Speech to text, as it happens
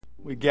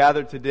We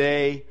gather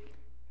today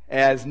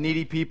as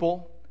needy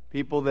people,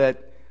 people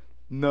that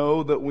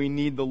know that we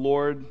need the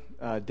Lord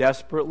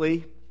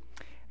desperately,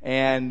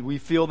 and we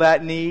feel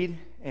that need,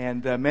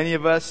 and many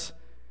of us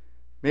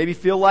maybe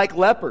feel like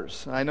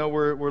lepers. I know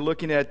we're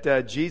looking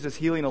at Jesus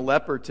healing a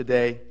leper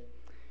today,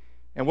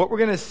 and what we're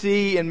going to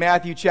see in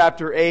Matthew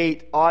chapter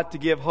 8 ought to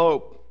give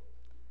hope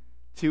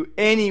to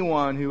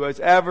anyone who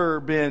has ever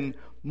been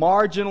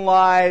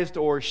marginalized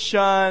or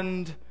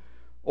shunned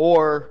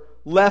or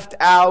left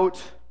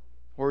out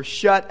or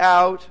shut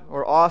out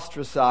or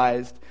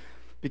ostracized,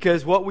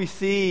 because what we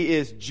see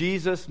is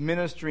Jesus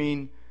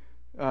ministering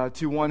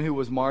to one who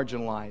was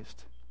marginalized.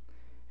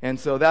 And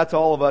so that's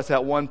all of us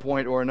at one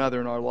point or another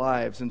in our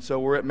lives. And so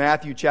we're at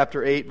Matthew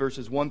chapter 8,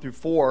 verses 1 through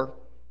 4.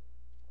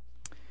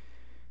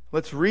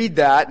 Let's read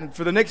that. And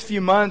for the next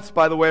few months,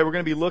 by the way, we're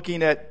going to be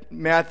looking at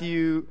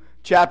Matthew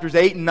chapters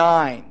 8 and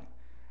 9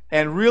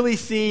 and really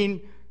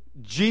seeing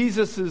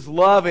Jesus'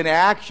 love in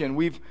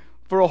action.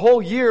 For a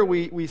whole year,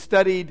 we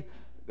studied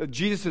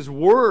Jesus'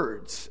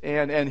 words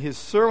and his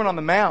Sermon on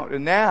the Mount.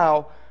 And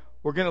now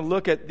we're going to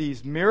look at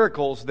these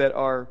miracles that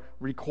are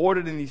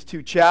recorded in these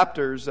two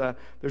chapters.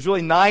 There's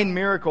really 9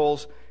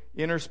 miracles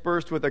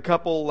interspersed with a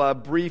couple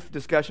brief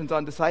discussions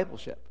on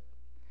discipleship.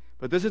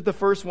 But this is the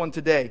first one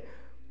today.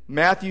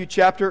 Matthew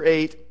chapter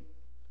 8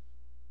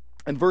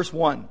 and verse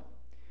 1.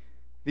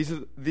 This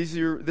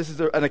is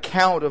an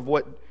account of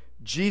what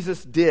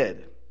Jesus did.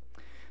 It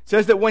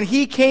says that when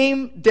he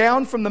came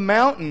down from the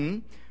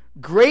mountain,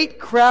 great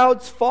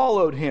crowds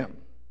followed him.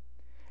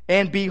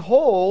 And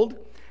behold,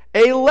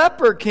 a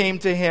leper came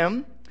to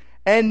him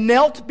and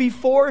knelt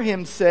before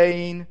him,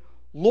 saying,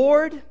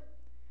 Lord,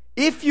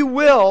 if you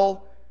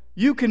will,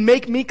 you can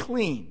make me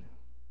clean.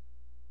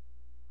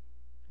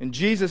 And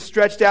Jesus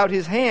stretched out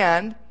his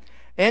hand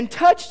and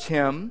touched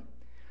him,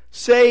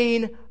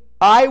 saying,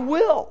 I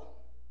will,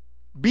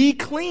 be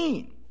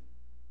clean.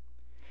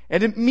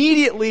 And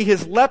immediately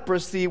his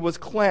leprosy was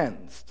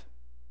cleansed.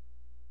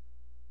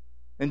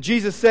 And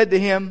Jesus said to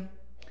him,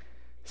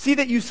 see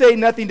that you say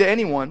nothing to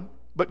anyone,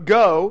 but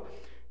go,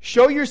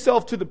 show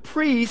yourself to the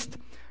priest,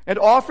 and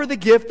offer the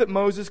gift that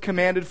Moses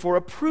commanded for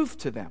a proof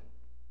to them.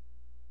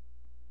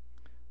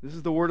 This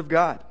is the word of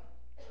God.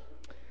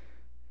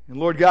 And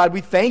Lord God,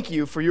 we thank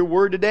you for your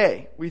word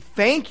today. We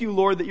thank you,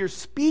 Lord, that you're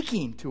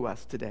speaking to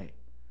us today.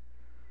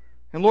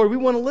 And Lord, we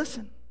want to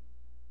listen.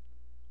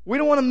 We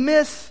don't want to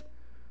miss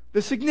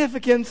the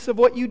significance of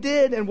what you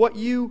did and what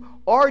you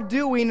are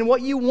doing and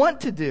what you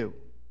want to do.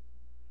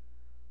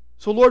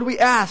 So Lord, we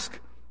ask,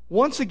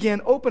 once again,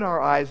 open our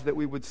eyes that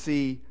we would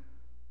see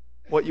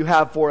what you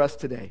have for us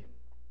today.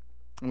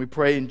 And we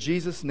pray in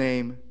Jesus'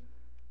 name,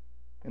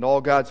 and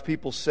all God's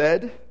people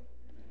said,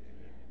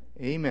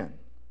 Amen.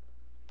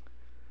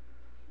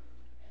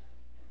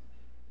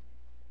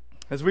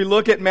 As we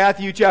look at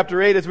Matthew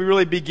chapter 8, as we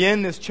really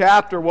begin this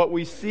chapter, what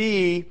we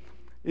see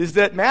is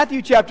that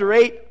Matthew chapter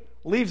 8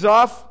 leaves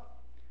off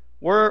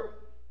where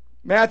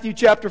Matthew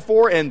chapter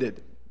 4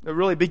 ended. It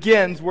really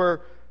begins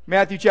where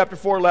Matthew chapter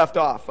 4 left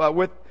off,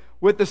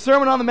 with the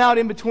Sermon on the Mount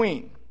in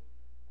between.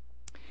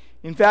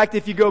 In fact,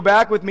 if you go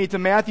back with me to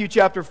Matthew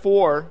chapter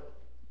 4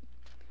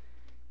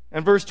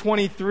 and verse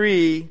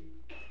 23,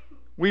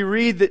 we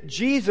read that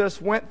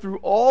Jesus went through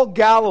all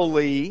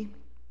Galilee,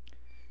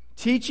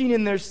 teaching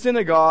in their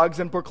synagogues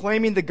and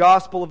proclaiming the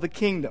gospel of the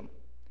kingdom,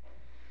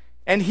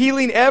 and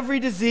healing every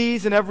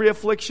disease and every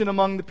affliction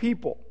among the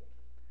people.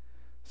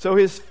 So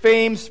his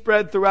fame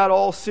spread throughout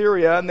all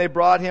Syria, and they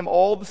brought him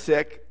all the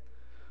sick,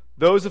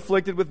 those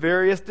afflicted with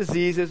various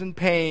diseases and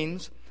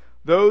pains,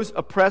 those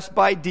oppressed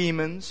by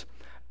demons,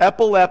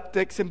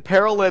 epileptics and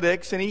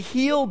paralytics, and he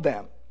healed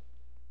them.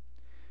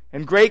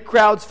 And great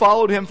crowds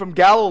followed him from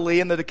Galilee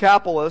and the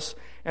Decapolis,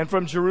 and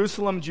from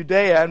Jerusalem,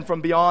 Judea, and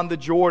from beyond the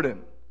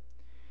Jordan.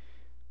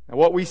 And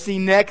what we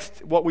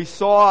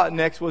saw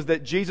next was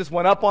that Jesus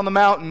went up on the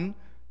mountain,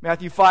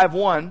 Matthew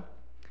 5:1,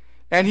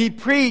 and he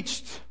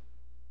preached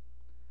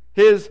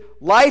his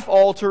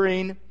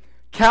life-altering,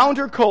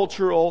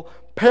 countercultural,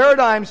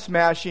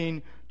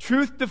 paradigm-smashing,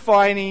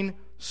 truth-defining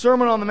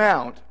Sermon on the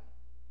Mount.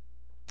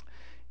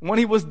 And when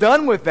he was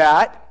done with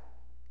that,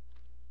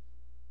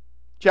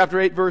 chapter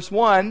 8, verse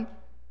 1,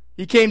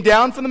 he came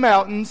down from the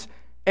mountains,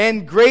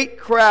 and great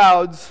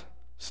crowds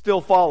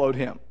still followed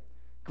him.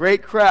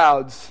 Great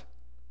crowds,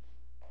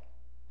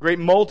 great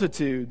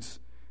multitudes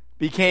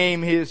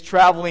became his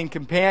traveling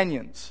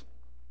companions.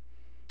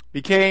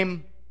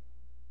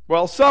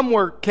 Some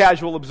were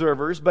casual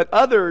observers, but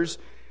others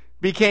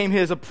became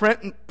his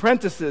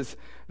apprentices.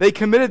 They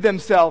committed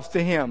themselves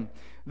to him.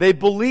 They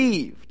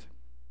believed.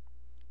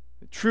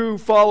 The true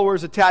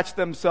followers attached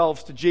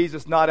themselves to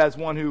Jesus not as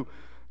one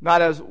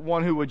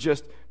who would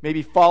just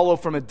maybe follow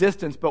from a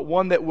distance, but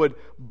one that would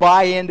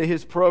buy into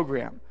his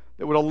program,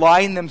 that would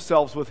align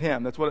themselves with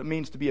him. That's what it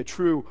means to be a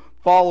true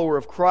follower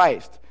of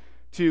Christ.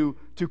 To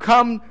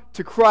come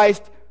to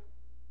Christ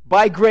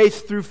by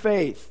grace through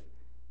faith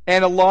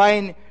and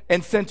align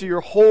and center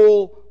your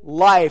whole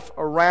life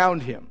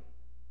around him.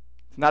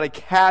 It's not a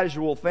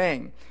casual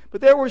thing.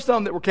 But there were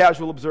some that were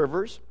casual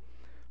observers.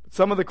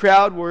 Some of the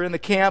crowd were in the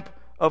camp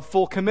of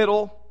full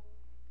committal.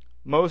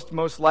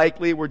 Most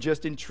likely were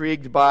just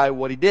intrigued by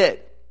what he did.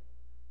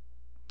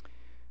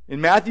 In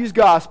Matthew's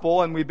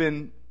gospel, and we've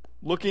been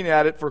looking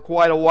at it for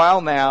quite a while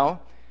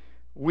now,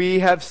 we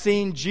have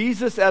seen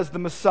Jesus as the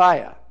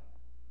Messiah,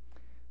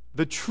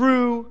 the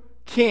true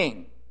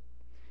King.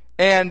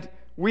 And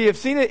we have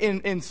seen it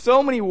in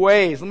so many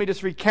ways. Let me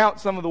just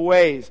recount some of the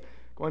ways.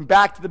 Going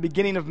back to the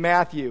beginning of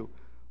Matthew,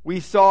 we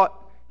saw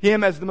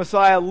him as the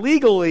Messiah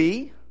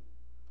legally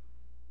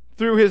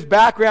through his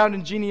background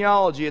and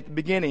genealogy at the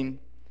beginning,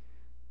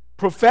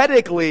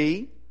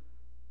 prophetically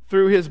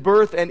through his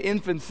birth and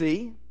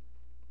infancy,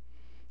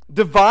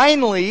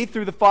 divinely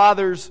through the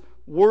Father's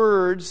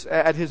words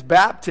at his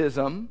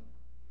baptism,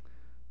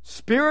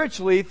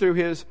 spiritually through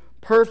his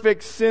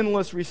perfect,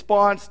 sinless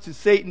response to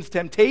Satan's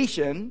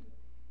temptation,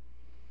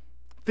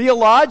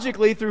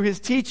 theologically through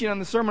his teaching on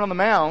the Sermon on the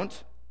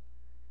Mount,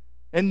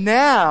 and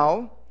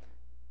now,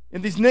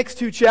 in these next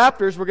two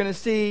chapters, we're going to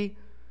see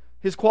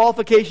his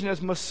qualification as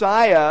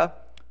Messiah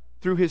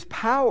through his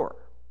power.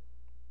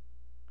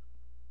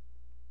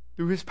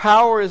 Through his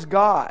power as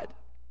God.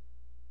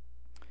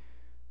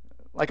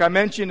 Like I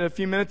mentioned a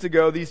few minutes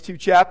ago, these two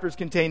chapters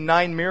contain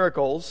 9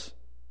 miracles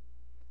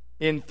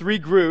in 3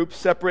 groups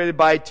separated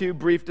by 2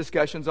 brief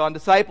discussions on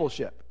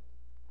discipleship.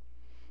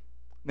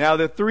 Now,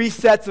 the 3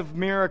 sets of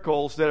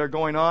miracles that are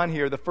going on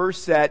here, the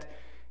first set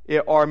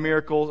are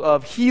miracles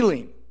of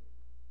healing.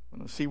 We're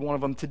going to see one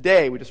of them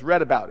today. We just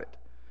read about it.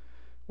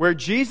 Where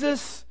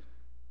Jesus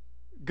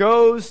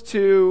goes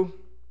to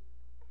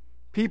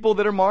people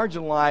that are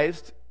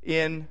marginalized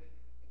in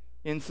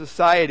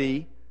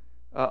society,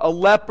 a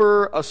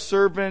leper, a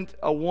servant,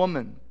 a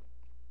woman,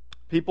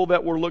 people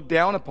that were looked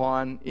down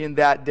upon in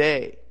that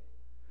day.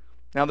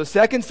 Now, the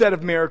second set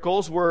of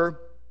miracles were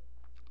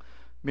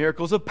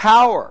miracles of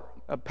power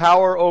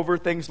over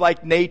things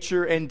like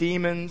nature and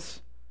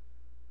demons,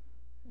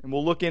 and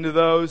we'll look into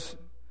those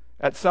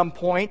at some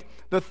point.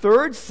 The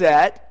third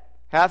set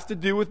has to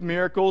do with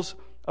miracles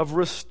of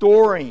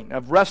restoring,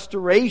 of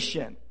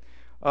restoration,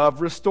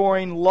 of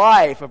restoring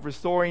life, of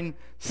restoring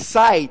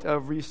sight,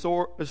 of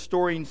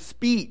restoring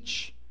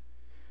speech.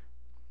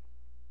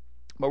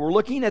 But we're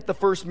looking at the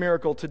first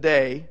miracle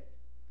today,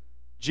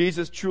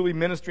 Jesus truly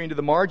ministering to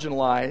the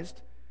marginalized.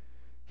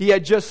 He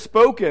had just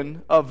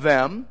spoken of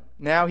them.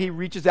 Now he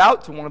reaches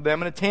out to one of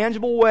them in a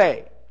tangible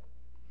way.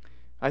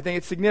 I think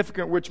it's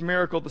significant which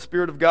miracle the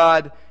Spirit of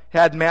God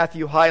had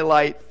Matthew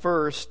highlight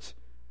first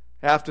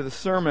after the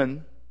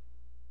sermon.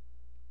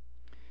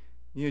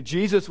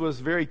 Jesus was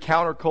very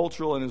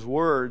countercultural in his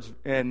words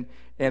and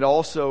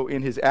also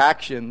in his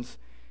actions.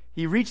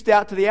 He reached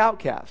out to the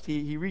outcast.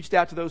 He reached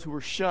out to those who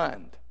were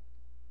shunned.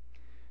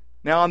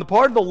 Now, on the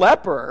part of the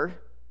leper,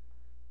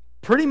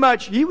 pretty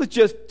much he was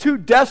just too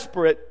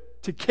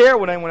desperate to care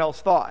what anyone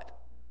else thought.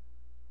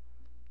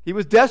 He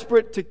was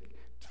desperate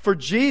for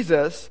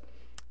Jesus,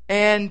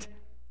 and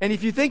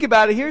if you think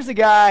about it, here's a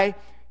guy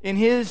in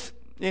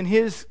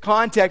his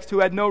context who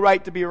had no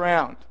right to be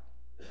around.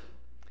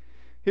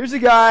 Here's a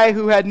guy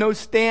who had no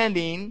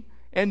standing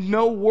and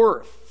no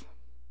worth.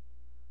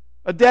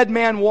 A dead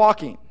man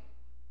walking.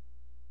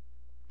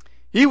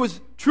 He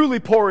was truly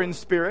poor in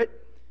spirit.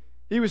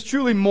 He was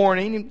truly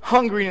mourning,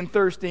 hungry and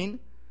thirsting.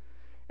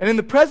 And in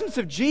the presence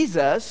of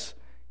Jesus,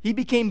 he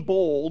became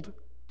bold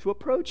to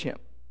approach him.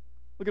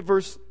 Look at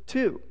verse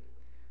 2.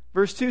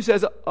 Verse 2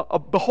 says,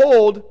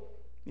 behold,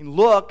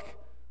 look,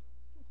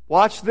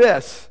 watch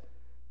this.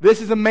 This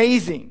is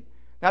amazing.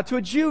 Now, to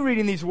a Jew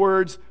reading these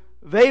words,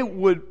 they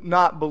would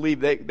not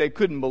believe, they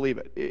couldn't believe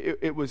it.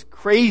 It was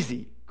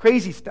crazy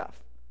stuff.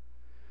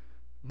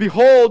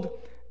 Behold,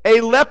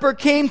 a leper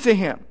came to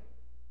him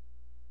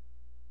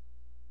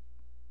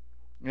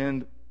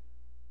and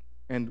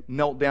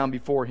knelt down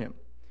before him.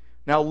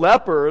 Now,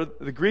 leper,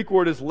 the Greek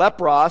word is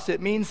lepros.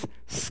 It means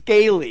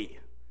scaly.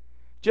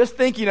 Just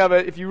thinking of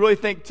it, if you really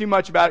think too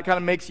much about it, kind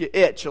of makes you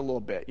itch a little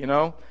bit, you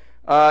know.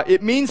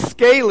 It means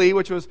scaly,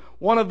 which was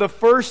one of the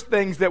first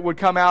things that would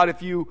come out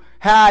if you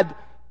had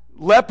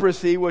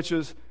leprosy, which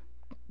is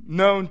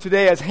known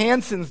today as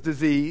Hansen's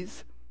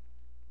disease.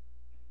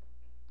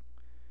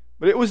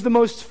 But it was the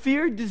most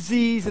feared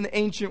disease in the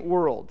ancient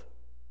world.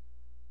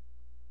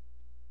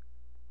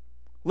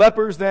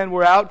 Lepers then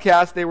were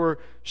outcast, they were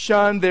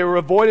shunned, they were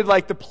avoided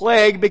like the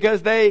plague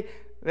because they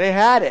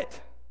had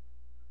it.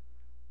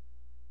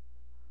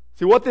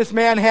 See, what this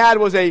man had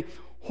was a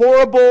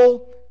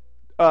horrible,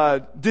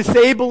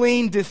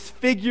 disabling,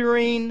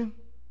 disfiguring,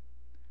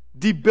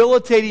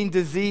 debilitating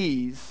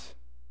disease,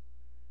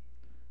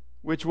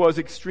 which was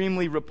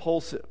extremely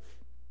repulsive.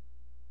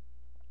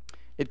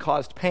 It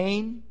caused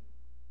pain.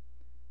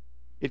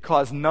 It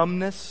caused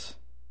numbness.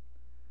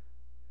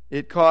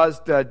 It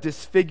caused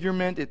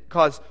disfigurement. It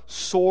caused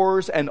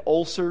sores and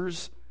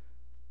ulcers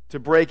to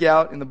break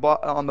out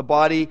on the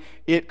body.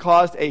 It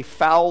caused a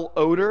foul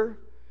odor.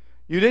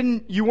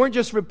 You weren't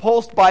just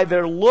repulsed by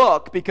their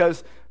look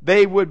because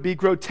they would be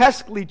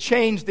grotesquely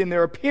changed in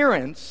their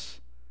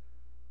appearance,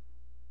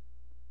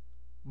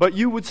 but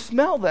you would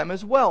smell them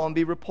as well and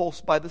be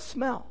repulsed by the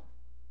smell.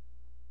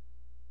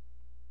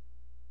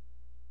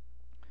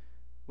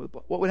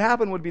 what would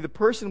happen would be the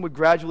person would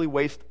gradually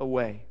waste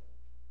away.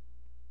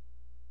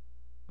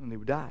 And they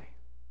would die.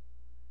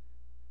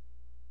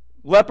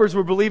 Lepers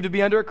were believed to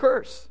be under a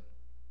curse.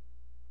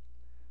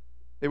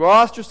 They were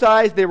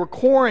ostracized. They were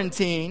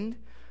quarantined.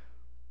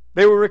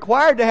 They were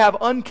required to have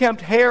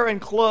unkempt hair and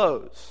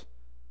clothes.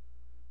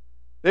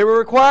 They were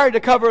required to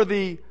cover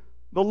the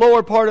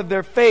lower part of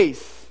their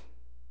face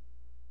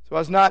so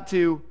as not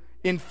to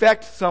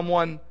infect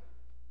someone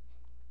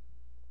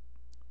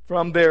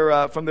from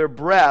their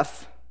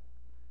breath.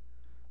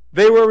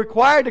 They were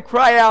required to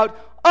cry out,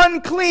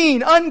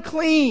 "Unclean,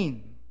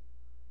 unclean,"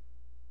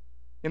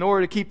 in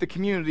order to keep the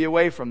community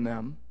away from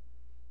them,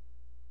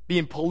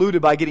 being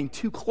polluted by getting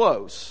too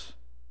close.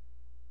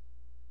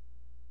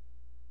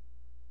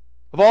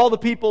 Of all the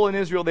people in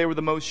Israel, they were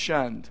the most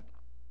shunned.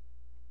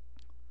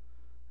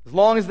 As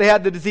long as they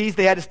had the disease,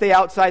 they had to stay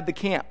outside the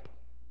camp,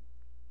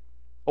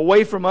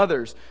 away from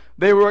others.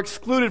 They were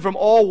excluded from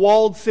all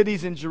walled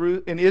cities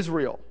in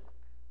Israel.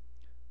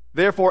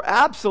 Therefore,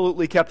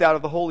 absolutely kept out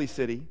of the holy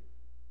city,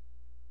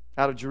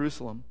 out of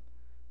Jerusalem,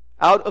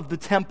 out of the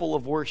temple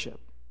of worship.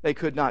 They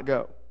could not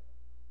go.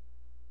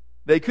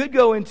 They could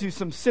go into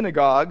some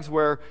synagogues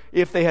where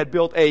if they had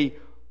built a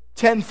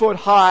 10-foot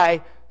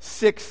high,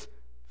 6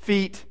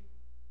 feet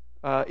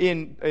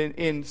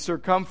in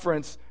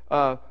circumference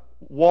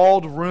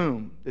walled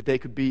room that they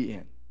could be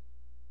in.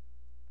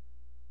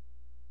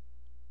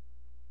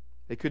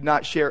 They could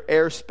not share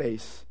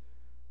airspace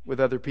with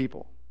other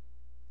people.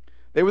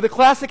 They were the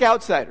classic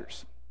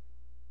outsiders.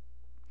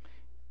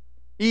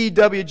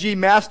 E.W.G.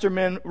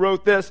 Masterman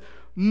wrote this: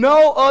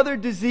 "No other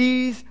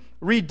disease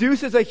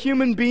reduces a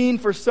human being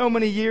for so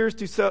many years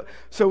to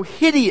so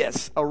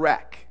hideous a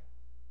wreck."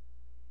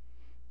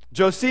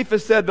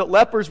 Josephus said that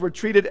lepers were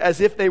treated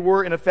as if they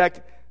were, in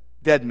effect,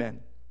 dead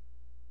men.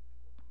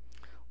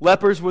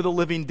 Lepers were the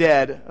living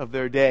dead of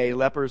their day.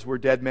 Lepers were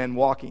dead men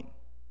walking.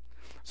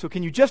 So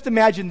can you just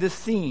imagine this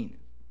scene?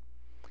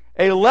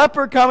 A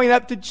leper coming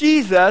up to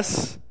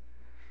Jesus,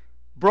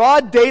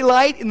 broad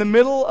daylight in the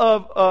middle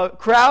of a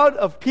crowd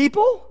of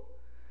people.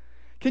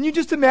 Can you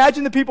just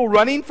imagine the people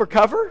running for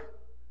cover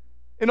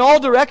in all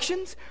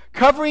directions,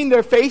 covering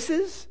their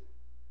faces,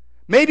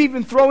 maybe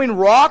even throwing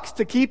rocks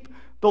to keep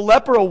the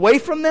leper away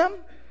from them?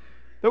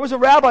 There was a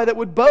rabbi that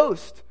would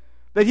boast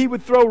that he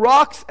would throw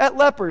rocks at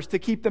lepers to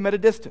keep them at a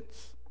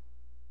distance.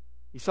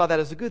 He saw that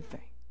as a good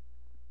thing.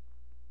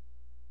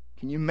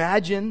 Can you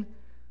imagine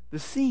the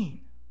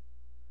scene?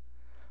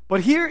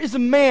 But here is a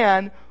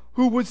man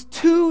who was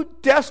too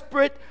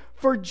desperate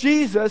for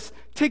Jesus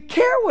to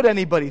care what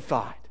anybody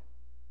thought.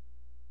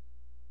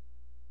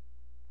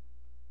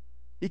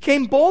 He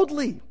came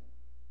boldly.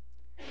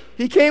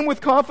 He came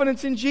with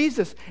confidence in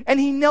Jesus, and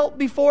he knelt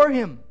before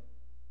him.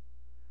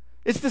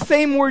 It's the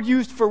same word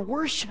used for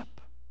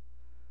worship.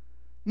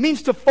 It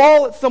means to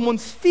fall at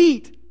someone's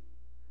feet.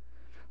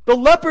 The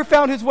leper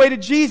found his way to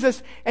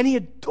Jesus, and he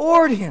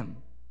adored him.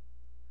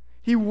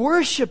 He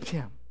worshiped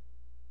him.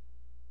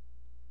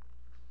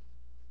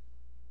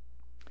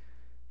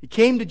 He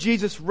came to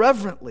Jesus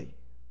reverently.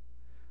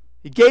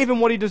 He gave him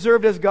what he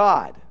deserved as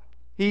God.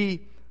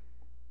 He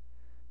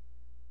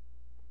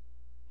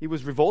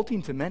was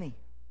revolting to many.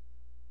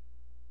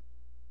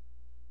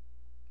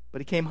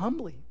 But he came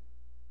humbly.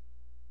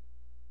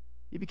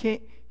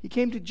 He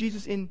came to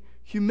Jesus in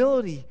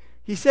humility.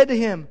 He said to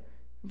him,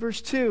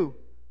 verse 2,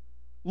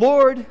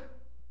 "Lord,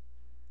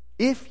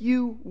 if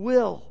you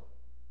will,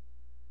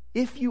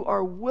 if you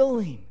are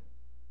willing,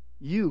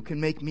 you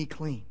can make me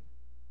clean."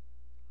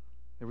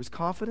 There was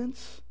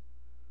confidence,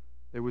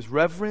 there was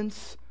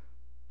reverence,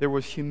 there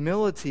was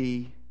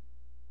humility,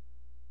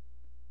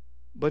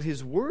 but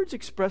his words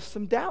expressed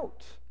some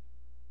doubt.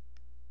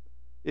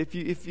 If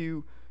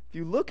you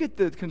look at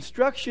the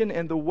construction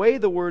and the way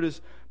the word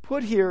is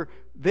put here,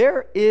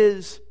 there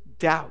is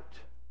doubt.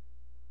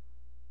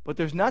 But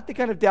there's not the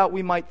kind of doubt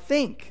we might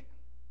think.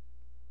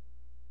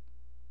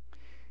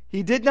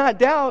 He did not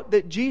doubt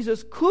that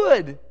Jesus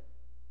could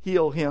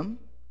heal him.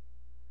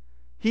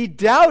 He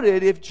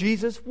doubted if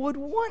Jesus would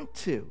want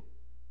to.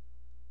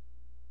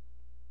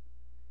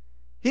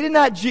 He did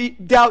not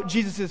doubt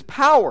Jesus'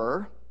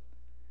 power.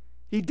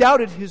 He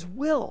doubted his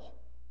will.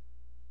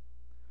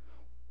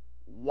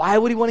 Why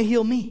would he want to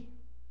heal me?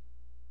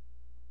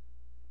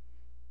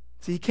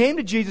 See, he came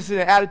to Jesus in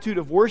an attitude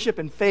of worship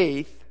and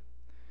faith.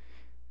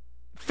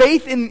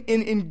 Faith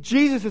in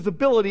Jesus'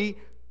 ability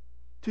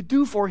to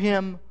do for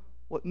him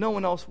what no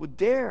one else would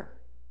dare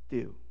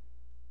do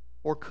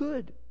or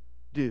could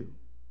do.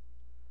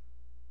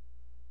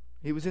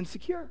 He was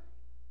insecure,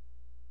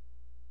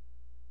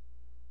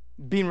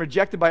 being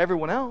rejected by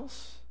everyone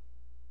else.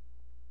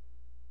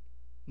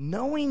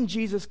 Knowing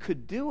Jesus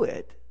could do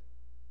it,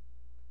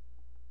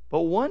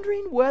 but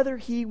wondering whether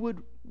he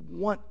would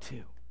want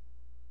to.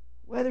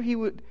 Whether he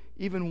would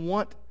even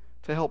want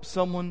to help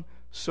someone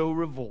so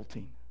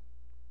revolting.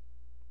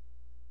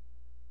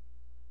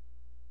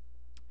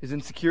 His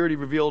insecurity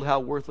revealed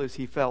how worthless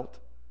he felt.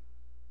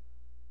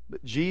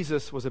 But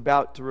Jesus was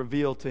about to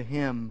reveal to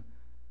him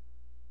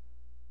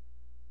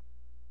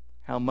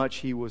how much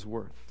he was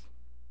worth.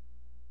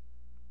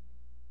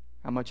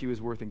 how much he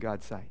was worth in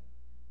God's sight.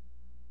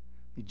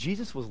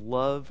 Jesus was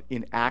love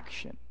in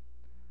action.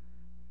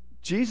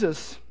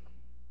 Jesus,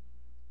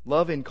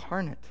 love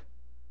incarnate,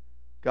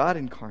 God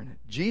incarnate.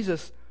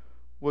 Jesus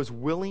was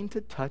willing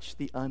to touch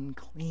the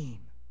unclean.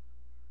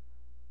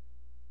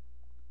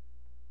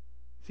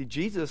 See,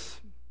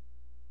 Jesus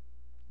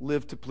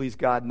lived to please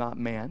God, not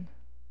man.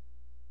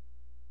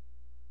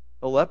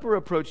 The leper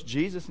approached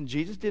Jesus, and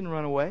Jesus didn't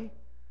run away.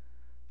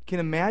 You can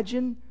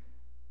imagine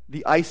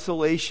the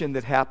isolation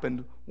that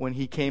happened when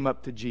he came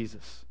up to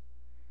Jesus.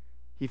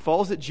 He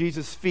falls at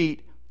Jesus'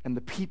 feet, and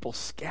the people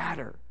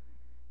scatter.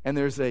 And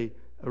there's a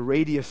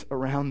radius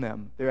around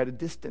them. They're at a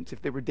distance.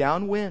 If they were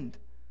downwind,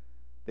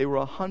 they were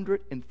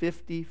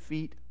 150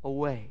 feet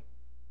away.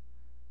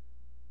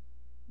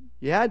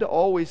 You had to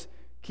always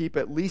keep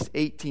at least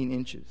 18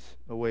 inches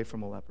away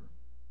from a leper.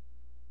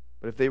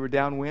 But if they were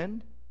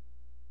downwind,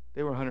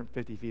 they were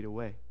 150 feet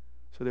away.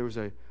 So there was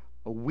a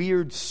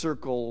weird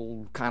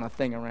circle kind of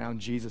thing around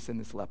Jesus and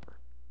this leper.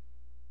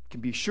 You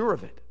can be sure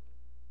of it.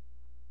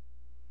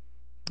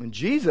 And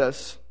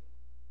Jesus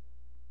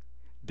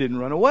didn't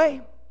run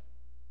away.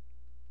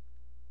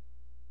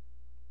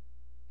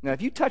 Now,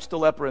 if you touched a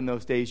leper in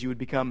those days, you would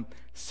become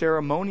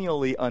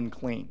ceremonially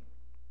unclean.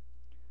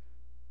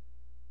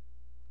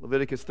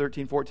 Leviticus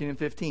 13, 14, and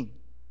 15.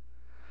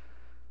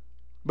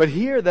 But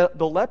here, the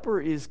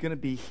leper is going to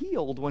be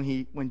healed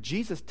when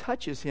Jesus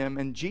touches him,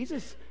 and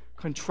Jesus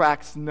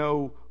contracts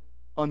no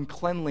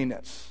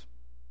uncleanliness,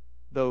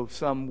 though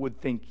some would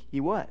think he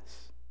was.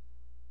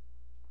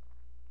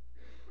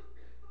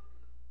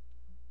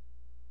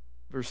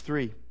 Verse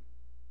 3.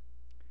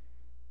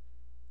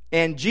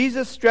 And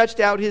Jesus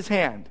stretched out his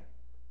hand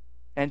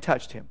and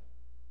touched him.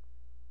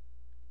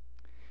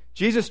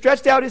 Jesus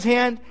stretched out his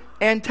hand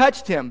and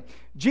touched him.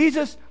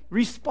 Jesus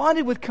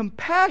responded with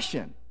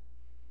compassion.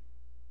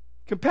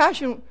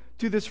 Compassion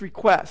to this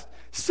request.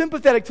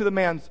 Sympathetic to the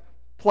man's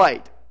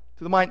plight,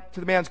 to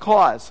the man's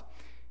cause.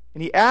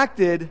 And he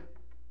acted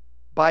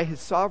by his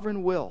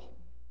sovereign will.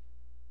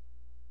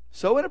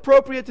 So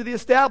inappropriate to the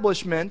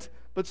establishment,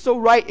 but so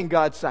right in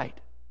God's sight.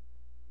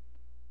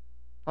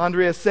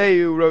 Andrea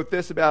Seu wrote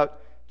this about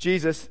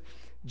Jesus.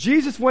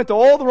 Jesus went to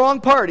all the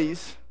wrong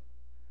parties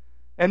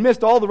and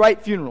missed all the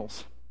right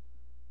funerals.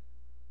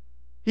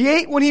 He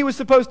ate when he was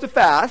supposed to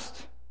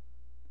fast.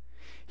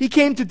 He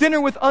came to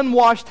dinner with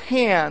unwashed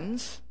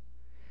hands,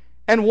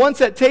 and once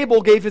at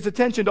table gave his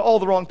attention to all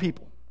the wrong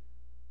people.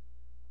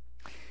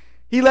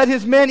 He let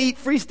his men eat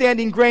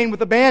freestanding grain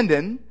with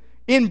abandon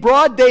in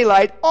broad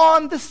daylight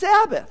on the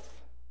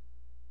Sabbath.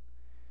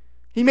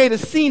 He made a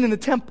scene in the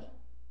temple.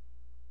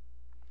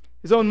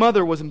 His own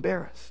mother was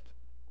embarrassed.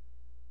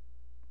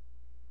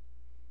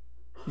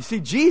 You see,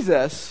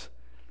 Jesus,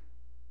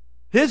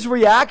 his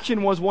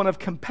reaction was one of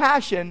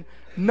compassion,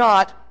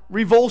 not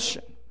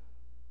revulsion.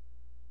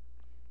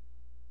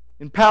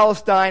 In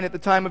Palestine at the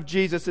time of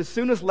Jesus, as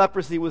soon as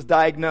leprosy was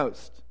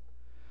diagnosed,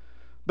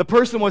 the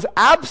person was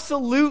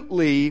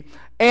absolutely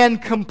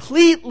and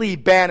completely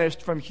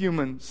banished from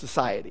human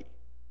society.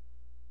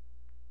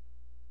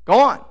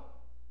 Gone.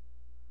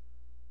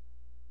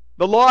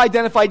 The law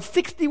identified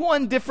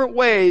 61 different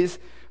ways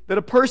that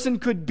a person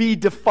could be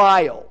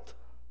defiled.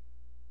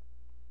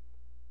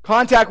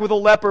 Contact with a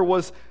leper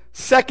was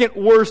second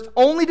worst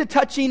only to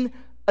touching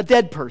a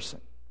dead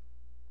person.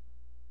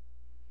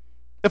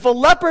 If a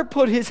leper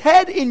put his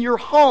head in your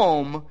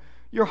home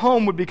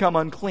would become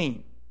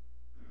unclean.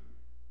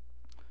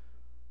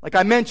 Like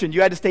I mentioned,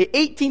 you had to stay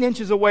 18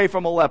 inches away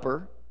from a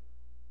leper.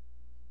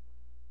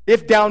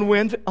 If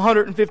downwind,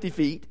 150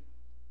 feet.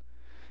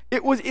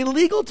 It was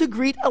illegal to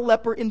greet a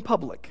leper in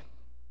public.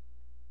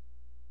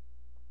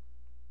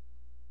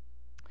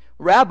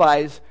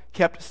 Rabbis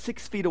kept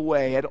 6 feet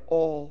away at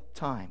all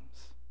times.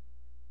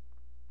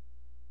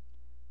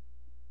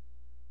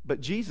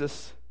 But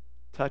Jesus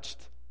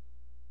touched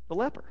the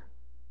leper.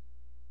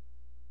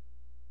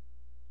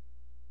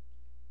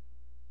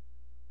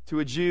 To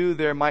a Jew,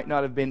 there might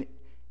not have been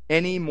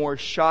any more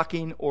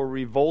shocking or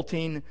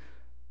revolting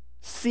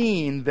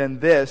scene than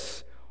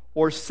this,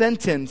 or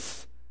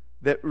sentence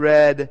that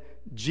read,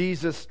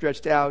 Jesus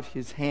stretched out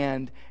his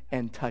hand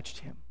and touched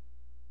him.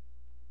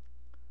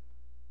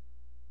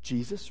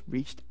 Jesus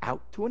reached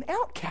out to an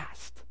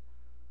outcast.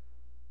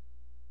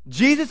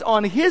 Jesus,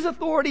 on his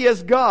authority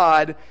as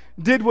God,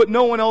 did what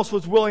no one else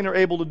was willing or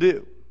able to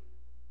do.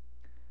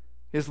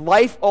 His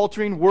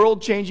life-altering,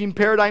 world-changing,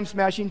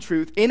 paradigm-smashing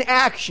truth in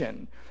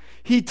action.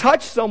 He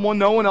touched someone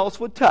no one else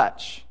would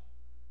touch.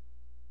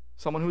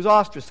 Someone who was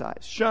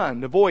ostracized,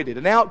 shunned, avoided,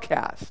 an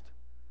outcast.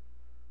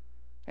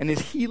 And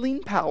his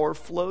healing power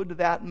flowed to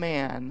that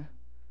man,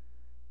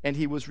 and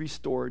he was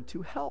restored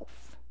to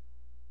health.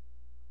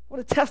 What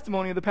a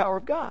testimony of the power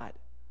of God.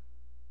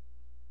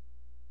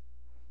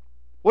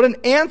 What an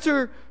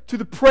answer to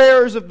the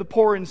prayers of the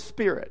poor in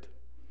spirit.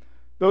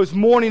 Those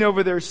mourning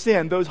over their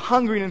sin, those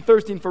hungering and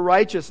thirsting for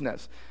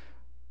righteousness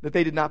that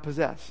they did not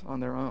possess on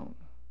their own.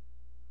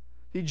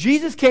 See,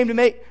 Jesus came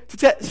to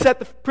set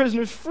the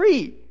prisoners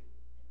free.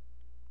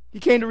 He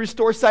came to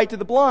restore sight to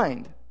the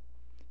blind.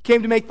 He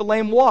came to make the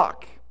lame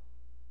walk.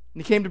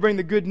 And he came to bring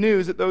the good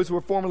news that those who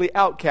were formerly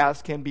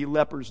outcasts can be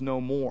lepers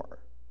no more.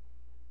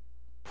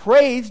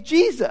 Praise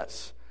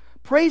Jesus.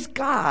 Praise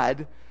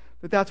God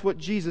that that's what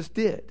Jesus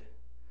did.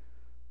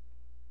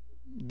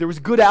 There was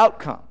a good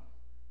outcome.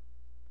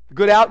 The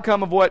good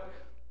outcome of what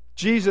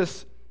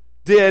Jesus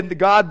did, that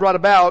God brought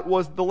about,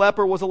 was the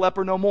leper was a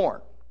leper no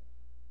more.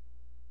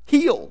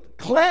 Healed,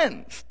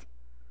 cleansed.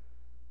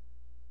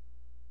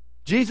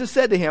 Jesus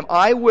said to him,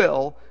 I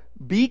will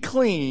be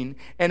clean,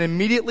 and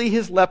immediately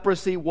his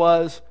leprosy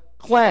was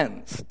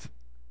cleansed.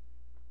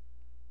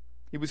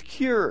 He was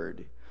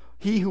cured.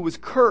 He who was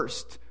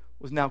cursed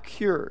was now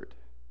cured.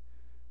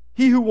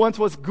 He who once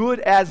was good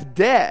as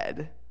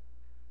dead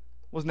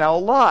was now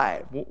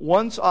alive.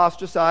 Once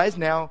ostracized,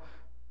 now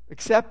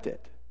accepted.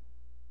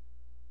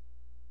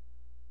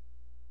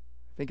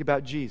 Think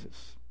about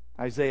Jesus.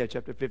 Isaiah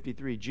chapter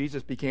 53.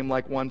 Jesus became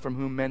like one from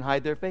whom men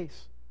hide their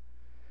face.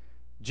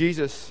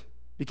 Jesus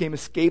became a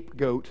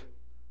scapegoat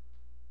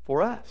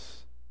for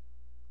us.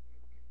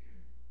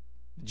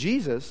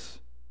 Jesus,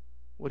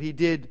 what he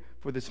did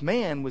for this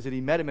man was that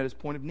he met him at his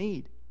point of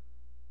need.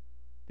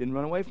 Didn't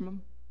run away from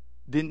him.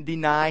 Didn't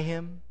deny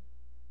him.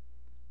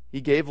 He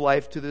gave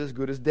life to the as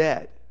good as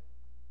dead.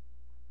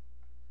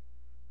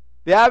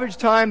 The average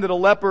time that a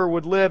leper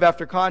would live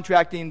after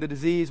contracting the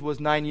disease was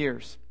 9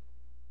 years.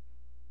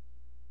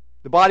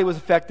 The body was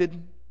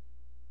affected,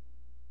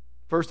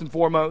 first and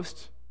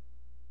foremost.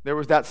 There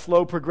was that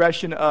slow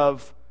progression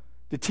of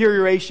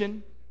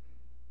deterioration.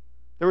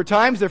 There were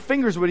times their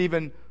fingers would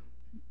even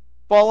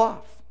fall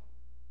off.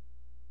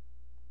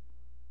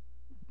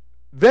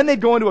 Then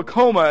they'd go into a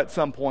coma at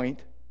some point.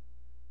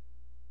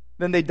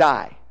 Then they'd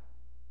die.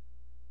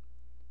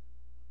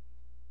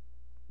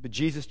 But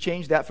Jesus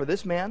changed that for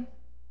this man.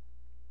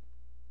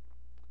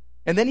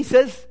 And then he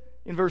says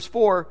in verse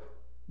 4,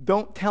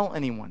 don't tell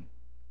anyone.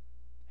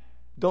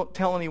 Don't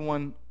tell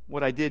anyone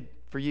what I did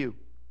for you.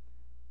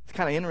 It's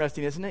kind of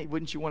interesting, isn't it?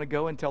 Wouldn't you want to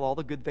go and tell all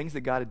the good things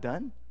that God had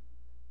done?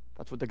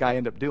 That's what the guy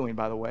ended up doing,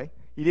 by the way.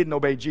 He didn't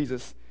obey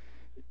Jesus.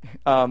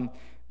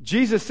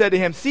 Jesus said to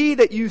him, see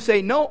that you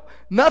say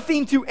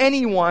nothing to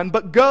anyone,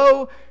 but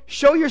go,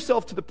 show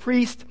yourself to the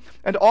priest,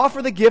 and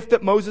offer the gift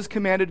that Moses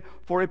commanded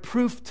for a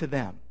proof to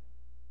them,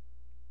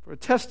 for a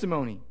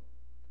testimony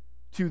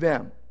to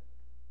them.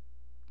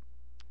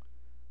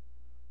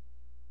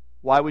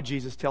 Why would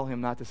Jesus tell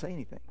him not to say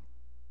anything?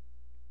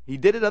 He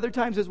did it other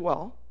times as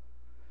well.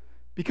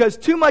 Because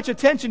too much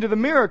attention to the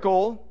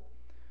miracle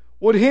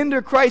would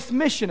hinder Christ's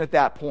mission at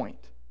that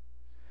point.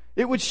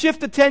 It would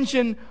shift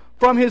attention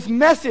from his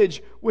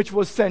message, which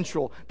was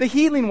central. The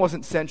healing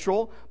wasn't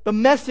central. The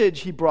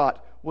message he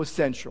brought was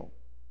central.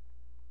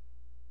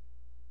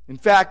 In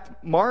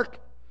fact, Mark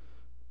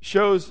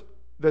shows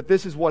that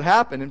this is what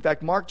happened. In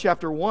fact, Mark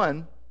chapter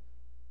 1,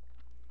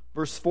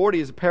 verse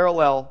 40 is a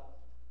parallel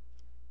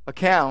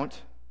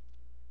account.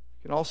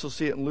 You can also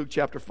see it in Luke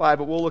chapter 5,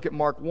 but we'll look at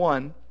Mark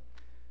 1.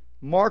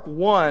 Mark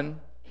 1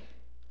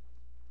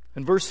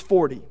 and verse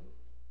 40.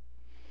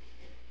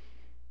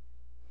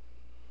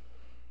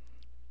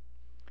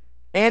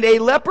 And a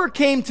leper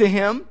came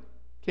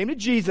to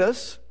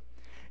Jesus,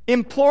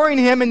 imploring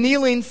him, and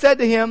kneeling said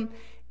to him,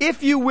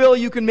 if you will,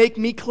 you can make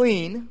me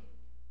clean.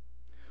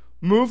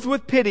 Moved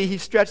with pity, he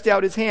stretched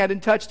out his hand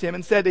and touched him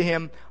and said to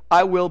him,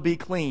 I will be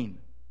clean.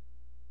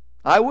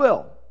 I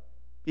will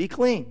be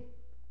clean.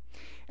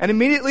 And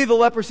immediately the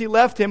leprosy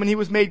left him, and he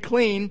was made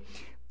clean.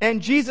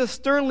 And Jesus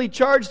sternly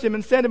charged him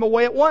and sent him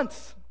away at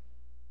once.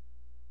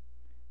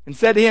 And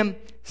said to him,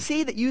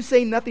 see that you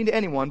say nothing to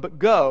anyone, but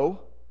go,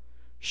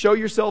 show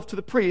yourself to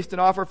the priest, and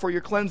offer for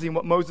your cleansing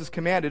what Moses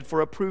commanded for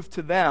a proof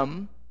to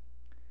them.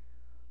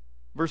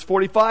 Verse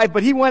 45,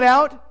 but he went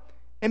out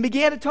and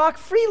began to talk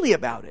freely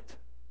about it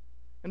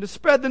and to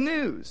spread the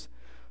news,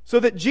 so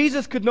that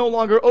Jesus could no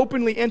longer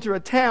openly enter a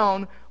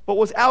town, but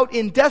was out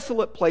in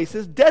desolate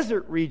places,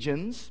 desert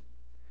regions,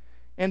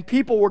 and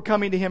people were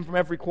coming to him from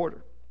every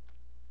quarter.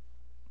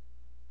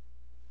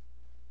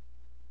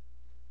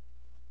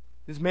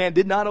 This man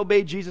did not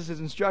obey Jesus'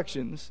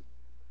 instructions,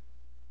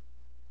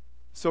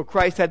 so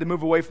Christ had to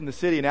move away from the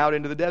city and out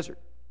into the desert.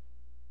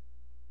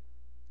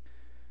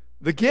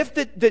 The gift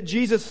that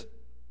Jesus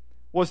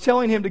was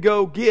telling him to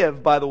go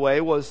give, by the way,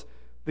 was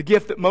the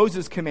gift that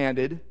Moses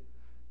commanded.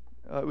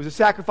 It was a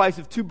sacrifice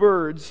of 2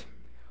 birds.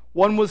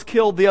 One was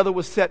killed, the other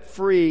was set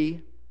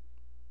free.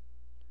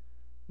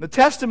 The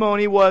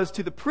testimony was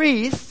to the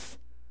priests.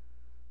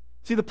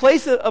 See, the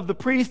place of the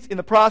priest in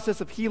the process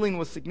of healing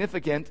was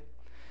significant.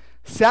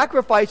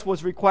 Sacrifice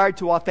was required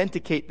to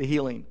authenticate the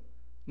healing,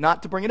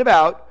 not to bring it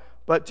about,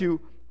 but to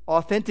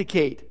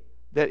authenticate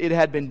that it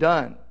had been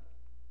done.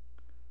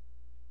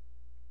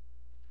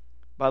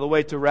 By the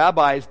way, to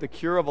rabbis, the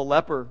cure of a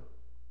leper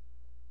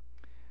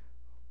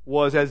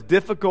was as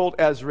difficult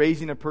as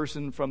raising a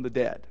person from the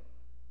dead.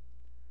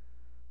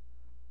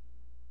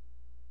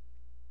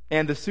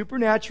 And the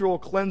supernatural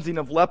cleansing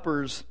of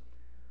lepers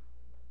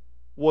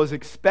was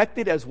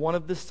expected as one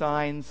of the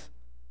signs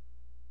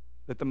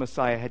that the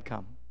Messiah had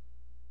come.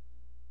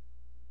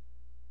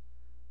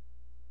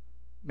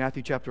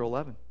 Matthew chapter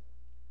 11.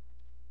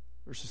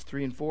 verses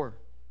 3 and 4.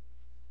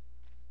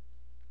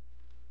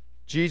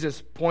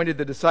 Jesus pointed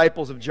the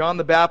disciples of John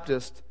the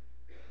Baptist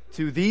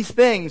to these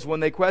things when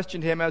they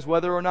questioned him as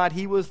whether or not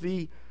he was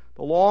the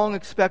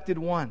long-expected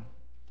one.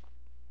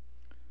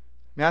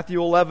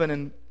 Matthew 11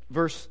 and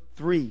verse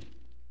 3.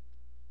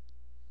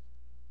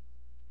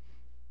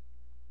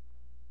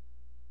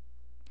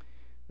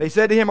 They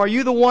said to him, "Are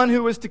you the one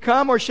who is to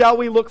come, or shall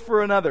we look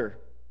for another?"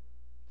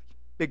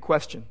 Big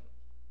question.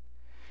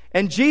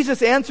 And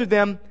Jesus answered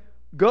them,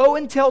 "Go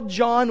and tell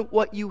John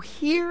what you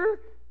hear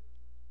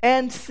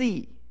and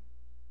see.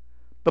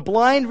 The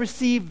blind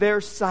receive their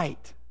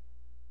sight,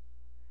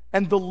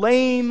 and the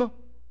lame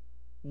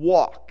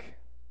walk.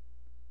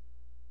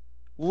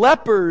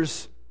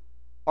 Lepers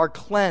are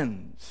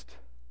cleansed,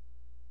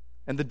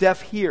 and the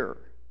deaf hear,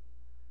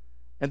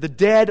 and the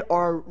dead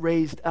are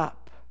raised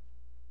up,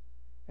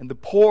 and the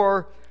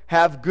poor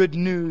have good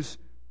news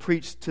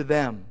preached to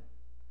them.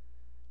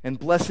 And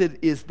blessed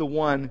is the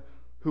one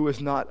who is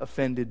not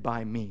offended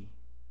by me.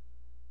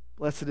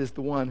 Blessed is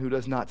the one who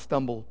does not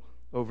stumble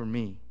over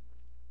me."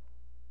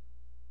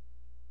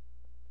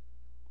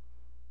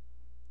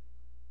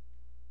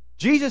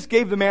 Jesus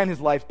gave the man his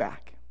life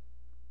back.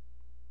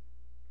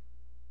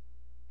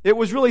 It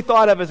was really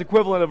thought of as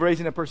equivalent of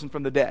raising a person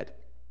from the dead.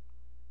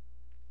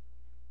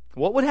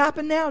 What would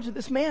happen now to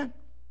this man?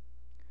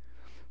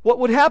 What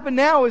would happen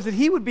now is that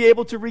he would be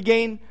able to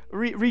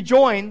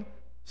rejoin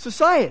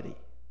society.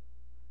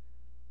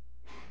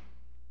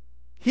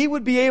 He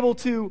would be able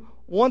to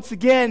once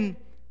again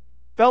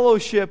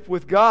fellowship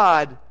with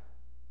God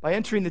by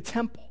entering the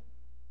temple.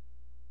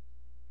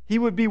 He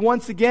would be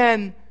once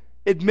again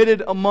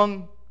admitted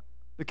among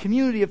the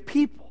community of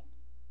people,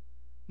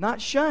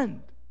 not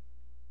shunned.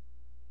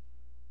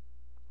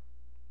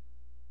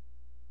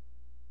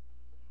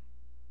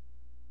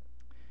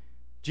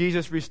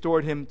 Jesus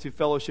restored him to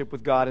fellowship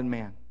with God and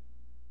man.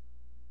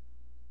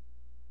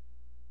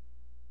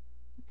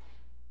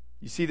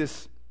 You see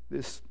this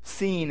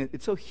scene,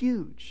 it's so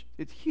huge.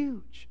 It's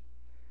huge.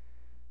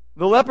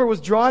 The leper was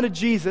drawn to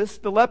Jesus.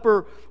 The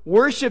leper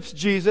worships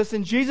Jesus,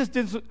 and Jesus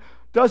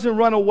doesn't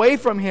run away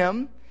from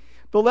him.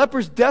 The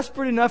leper's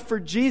desperate enough for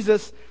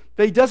Jesus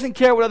that he doesn't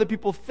care what other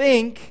people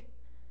think.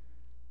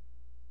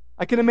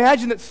 I can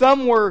imagine that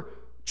some were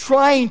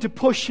trying to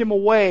push him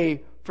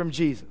away from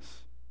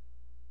Jesus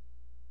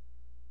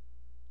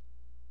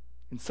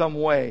in some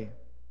way.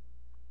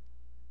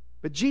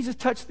 But Jesus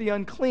touched the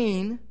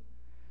unclean,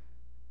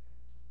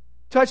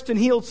 touched and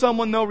healed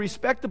someone no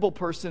respectable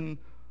person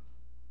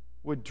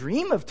would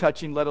dream of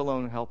touching, let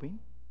alone helping.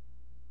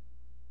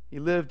 He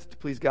lived to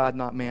please God,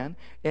 not man.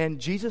 And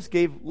Jesus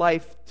gave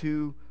life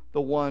to the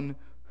one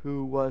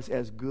who was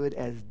as good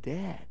as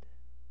dead.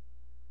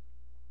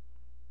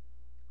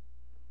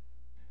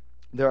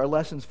 There are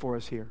lessons for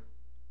us here.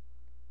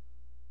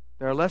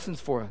 There are lessons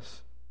for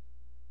us.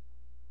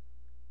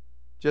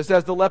 Just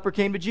as the leper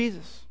came to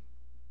Jesus.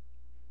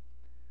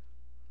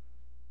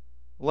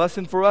 The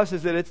lesson for us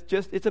is that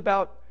it's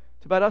about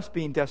us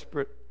being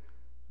desperate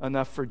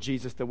enough for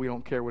Jesus that we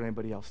don't care what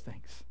anybody else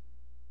thinks.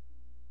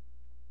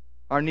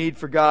 Our need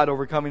for God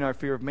overcoming our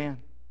fear of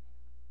man.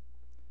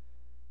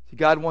 See,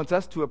 God wants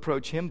us to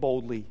approach Him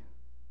boldly.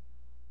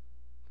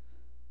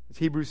 As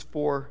Hebrews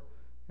 4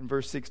 and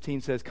verse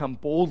 16 says, "Come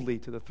boldly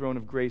to the throne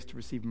of grace to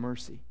receive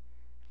mercy.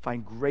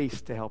 Find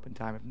grace to help in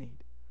time of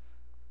need."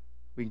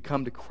 We can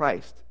come to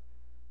Christ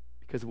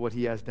because of what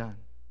He has done.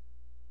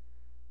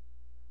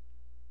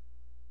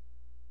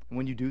 And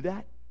when you do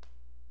that,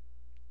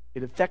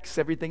 it affects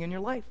everything in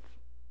your life.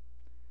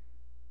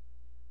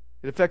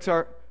 It affects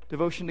our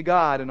devotion to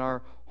God and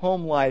our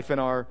home life and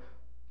our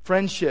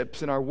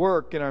friendships and our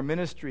work and our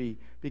ministry.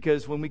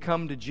 Because when we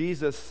come to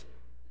Jesus,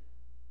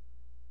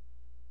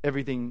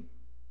 everything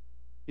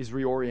is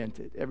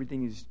reoriented.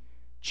 Everything is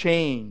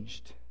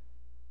changed.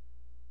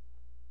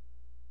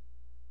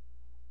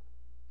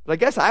 But I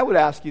guess I would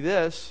ask you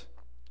this.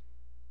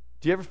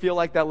 Do you ever feel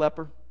like that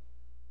leper?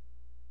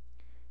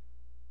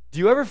 Do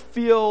you ever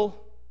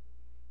feel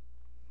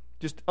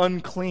just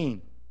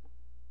unclean?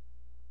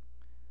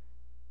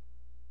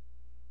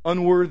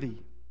 Unworthy?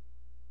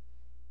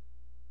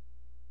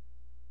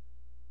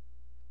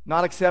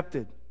 Not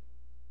accepted?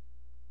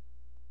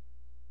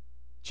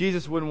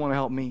 Jesus wouldn't want to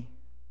help me.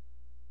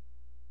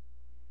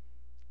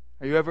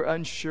 Are you ever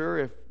unsure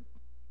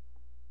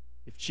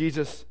if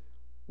Jesus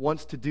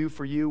wants to do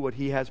for you what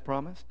He has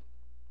promised?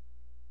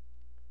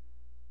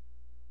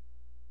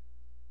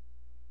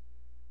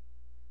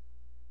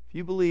 If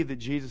you believe that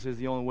Jesus is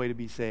the only way to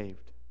be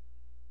saved,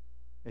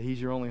 that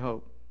He's your only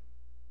hope,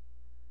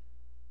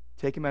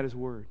 take Him at His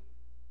word.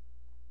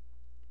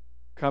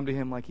 Come to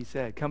Him like He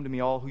said. "Come to me,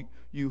 all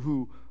you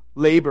who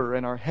labor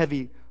and are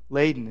heavy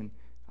laden, and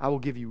I will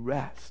give you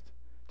rest.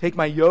 Take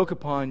my yoke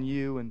upon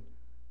you and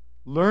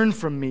learn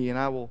from me,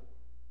 and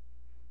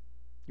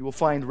you will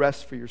find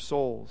rest for your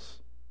souls."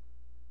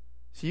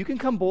 So you can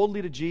come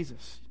boldly to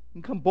Jesus.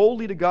 You can come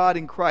boldly to God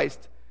in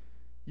Christ.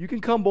 You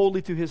can come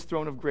boldly to His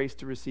throne of grace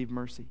to receive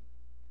mercy.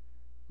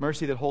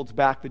 Mercy that holds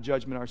back the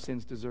judgment our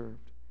sins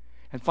deserved.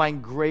 and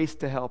find grace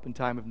to help in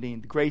time of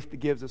need, the grace that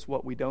gives us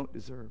what we don't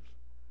deserve.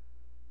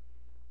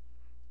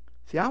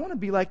 See, I want to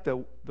be like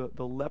the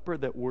leper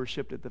that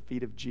worshiped at the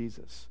feet of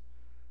Jesus.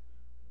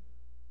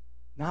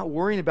 Not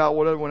worrying about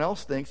what everyone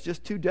else thinks,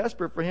 just too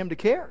desperate for him to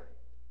care.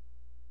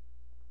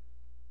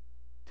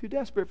 Too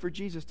desperate for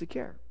Jesus to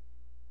care.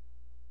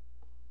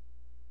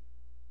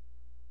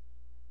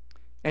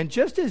 And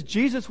just as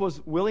Jesus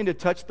was willing to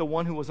touch the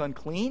one who was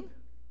unclean,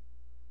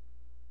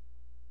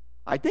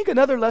 I think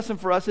another lesson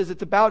for us is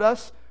it's about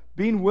us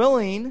being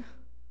willing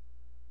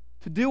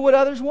to do what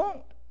others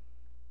won't.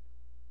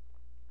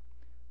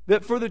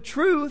 That for the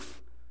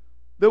truth,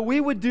 that we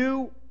would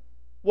do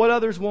what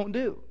others won't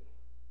do.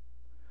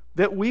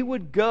 That we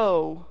would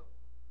go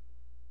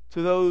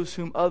to those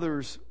whom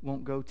others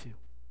won't go to.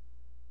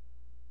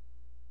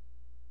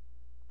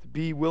 To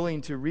be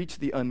willing to reach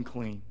the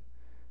unclean.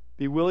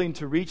 Be willing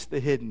to reach the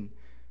hidden.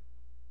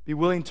 Be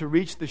willing to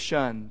reach the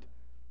shunned.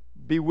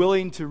 Be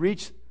willing to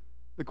reach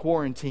the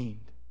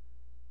quarantined.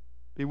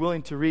 Be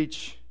willing to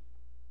reach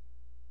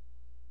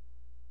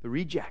the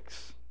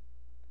rejects.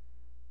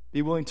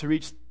 Be willing to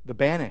reach the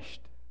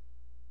banished.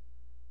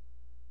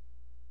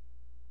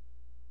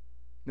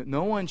 That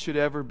no one should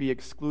ever be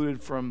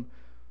excluded from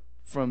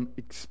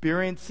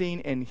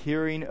experiencing and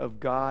hearing of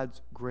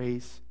God's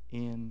grace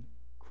in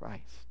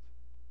Christ.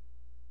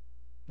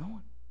 No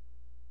one.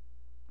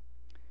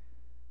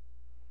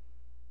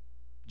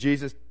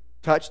 Jesus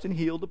touched and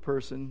healed a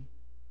person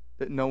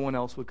that no one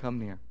else would come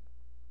near.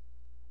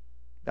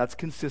 That's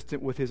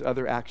consistent with his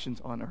other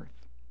actions on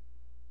earth.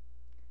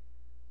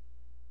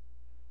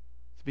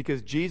 It's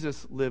because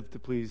Jesus lived to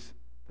please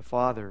the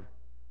Father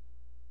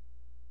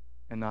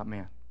and not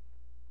man.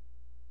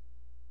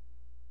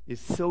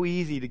 It's so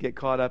easy to get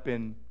caught up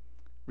in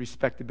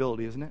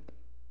respectability, isn't it?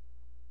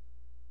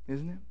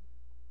 Isn't it?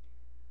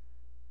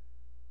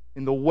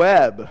 In the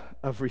web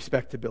of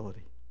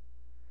respectability.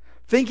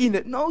 Thinking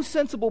that no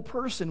sensible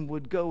person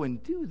would go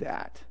and do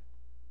that.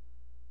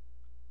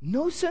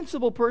 No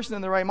sensible person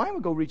in their right mind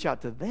would go reach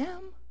out to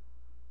them.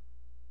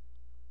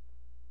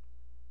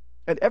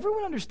 And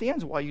everyone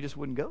understands why you just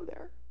wouldn't go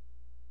there.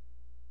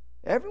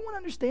 Everyone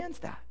understands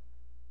that.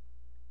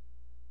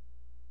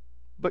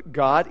 But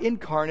God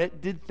incarnate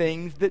did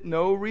things that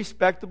no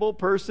respectable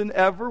person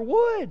ever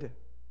would.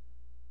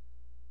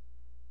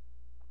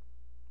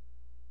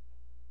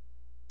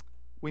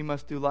 We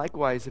must do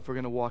likewise if we're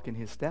going to walk in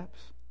his steps.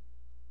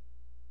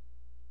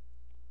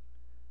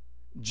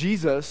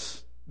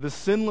 Jesus, the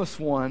sinless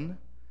one,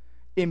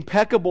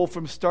 impeccable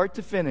from start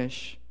to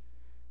finish,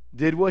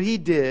 did what he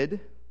did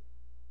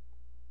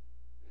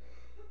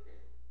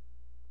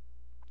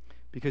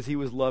because he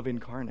was love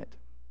incarnate.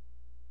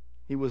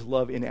 He was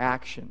love in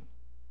action.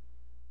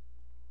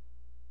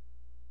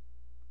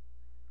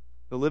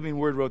 The Living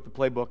Word wrote the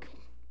playbook,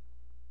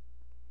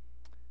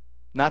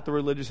 not the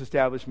religious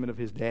establishment of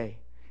his day.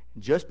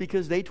 And just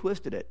because they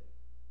twisted it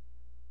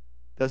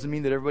doesn't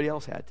mean that everybody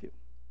else had to.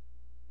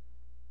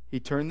 He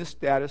turned the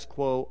status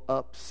quo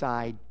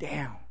upside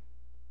down.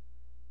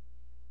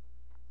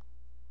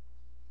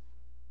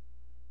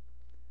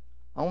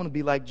 I want to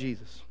be like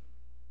Jesus.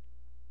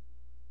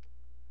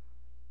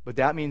 But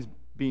that means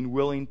being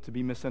willing to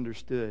be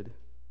misunderstood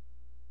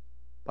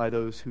by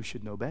those who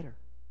should know better.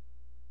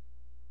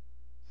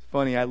 It's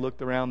funny, I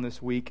looked around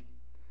this week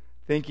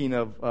thinking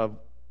of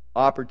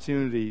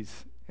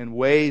opportunities and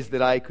ways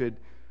that I could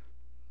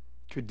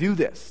do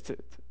this,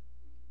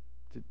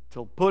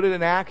 to put it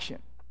in action.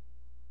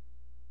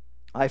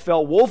 I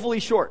fell woefully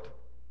short.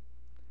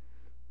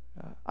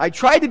 I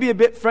tried to be a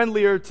bit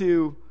friendlier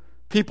to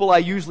people I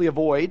usually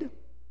avoid,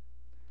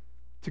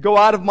 to go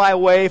out of my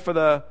way for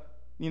the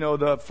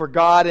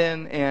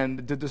forgotten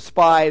and the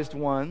despised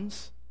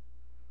ones.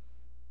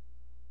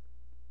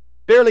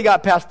 Barely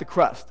got past the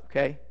crust,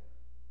 okay?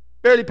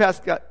 Barely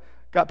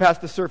got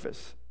past the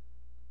surface.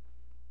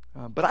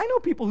 But I know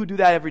people who do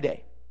that every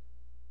day.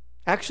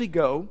 Actually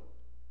go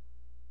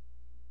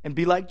and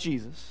be like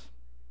Jesus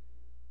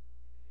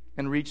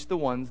and reach the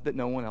ones that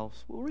no one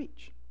else will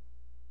reach.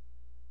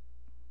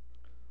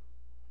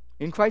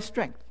 In Christ's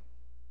strength.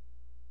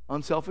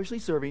 Unselfishly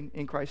serving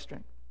in Christ's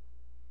strength.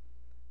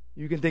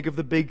 You can think of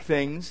the big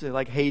things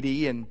like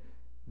Haiti and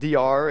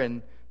DR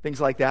and things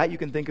like that. You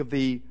can think of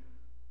the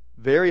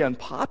very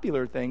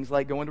unpopular things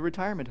like going to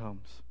retirement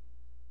homes.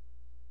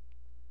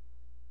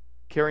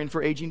 Caring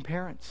for aging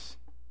parents.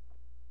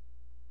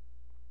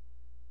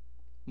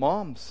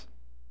 Moms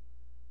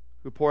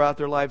who pour out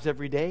their lives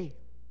every day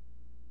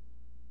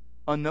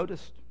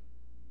unnoticed.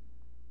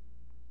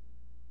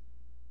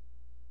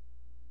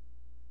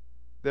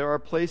 There are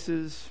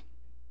places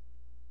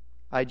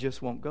I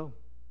just won't go.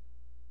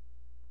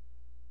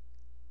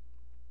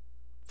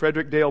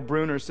 Frederick Dale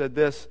Bruner said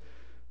this: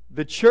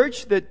 the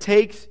church that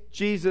takes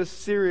Jesus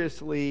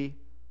seriously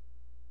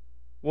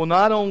will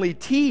not only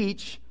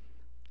teach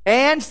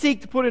and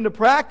seek to put into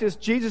practice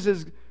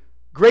Jesus'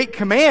 great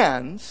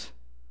commands,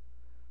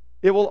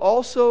 it will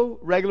also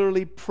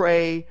regularly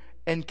pray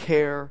and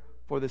care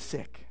for the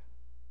sick.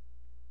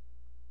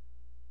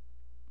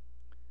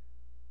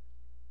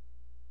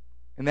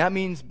 And that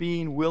means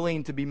being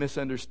willing to be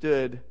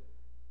misunderstood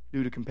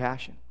due to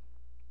compassion.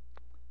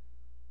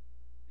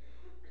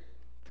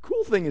 The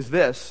cool thing is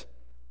this: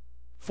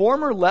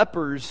 former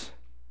lepers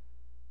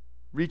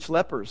reach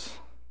lepers.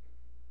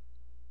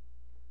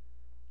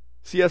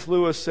 C.S.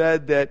 Lewis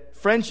said that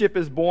friendship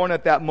is born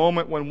at that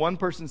moment when one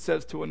person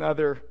says to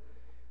another,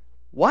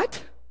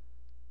 "What?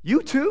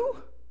 You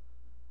too?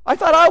 I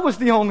thought I was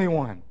the only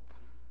one."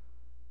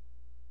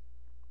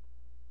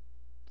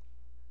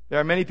 There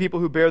are many people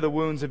who bear the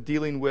wounds of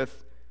dealing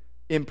with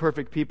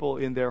imperfect people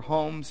in their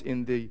homes,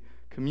 in the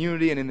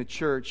community, and in the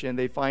church, and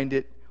they find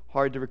it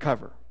hard to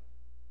recover.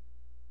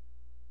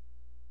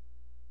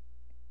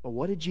 But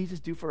what did Jesus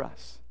do for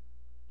us?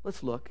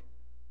 Let's look.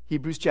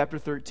 Hebrews chapter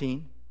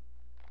 13,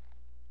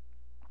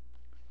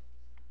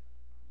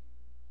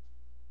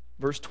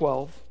 verse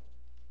 12.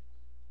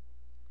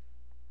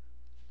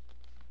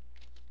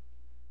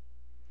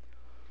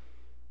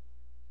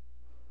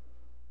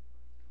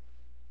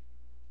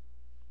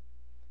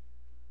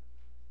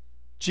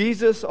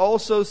 Jesus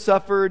also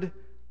suffered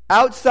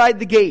outside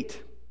the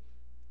gate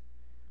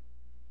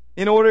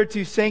in order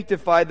to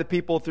sanctify the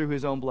people through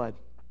his own blood.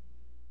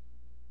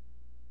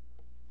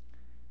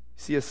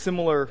 See a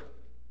similar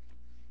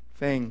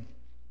thing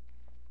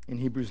in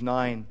Hebrews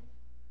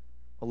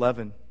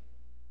 9:11.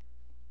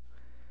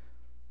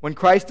 When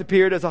Christ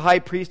appeared as a high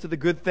priest of the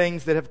good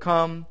things that have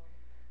come,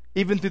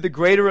 even through the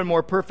greater and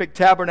more perfect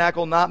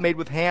tabernacle not made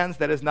with hands,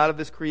 that is not of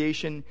this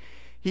creation,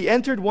 he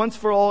entered once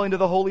for all into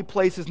the holy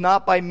places,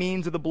 not by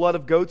means of the blood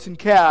of goats and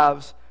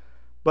calves,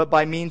 but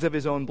by means of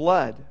his own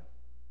blood,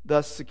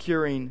 thus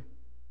securing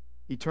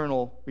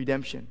eternal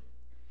redemption.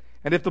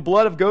 And if the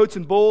blood of goats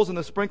and bulls and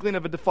the sprinkling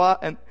of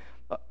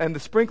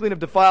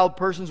defiled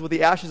persons with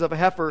the ashes of a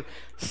heifer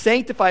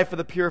sanctify for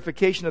the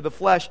purification of the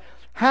flesh,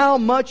 how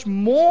much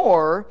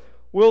more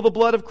will the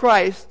blood of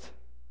Christ,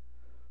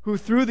 who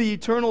through the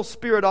eternal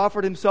Spirit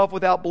offered himself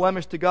without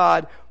blemish to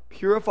God,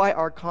 purify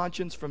our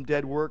conscience from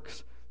dead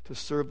works to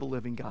serve the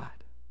living God?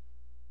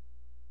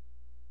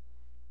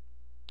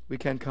 We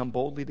can come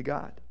boldly to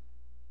God.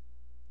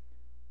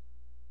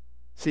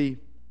 See,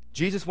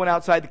 Jesus went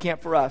outside the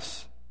camp for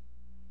us.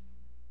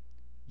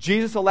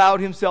 Jesus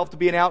allowed himself to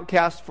be an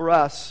outcast for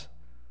us,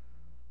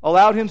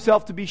 allowed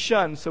himself to be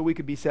shunned so we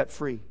could be set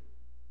free,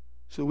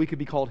 so we could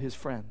be called his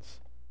friends.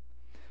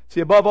 See,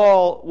 above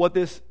all, what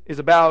this is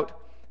about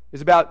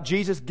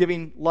Jesus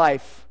giving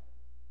life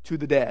to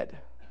the dead.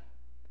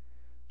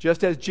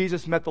 Just as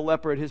Jesus met the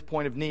leper at his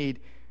point of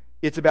need,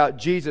 it's about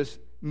Jesus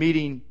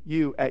meeting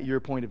you at your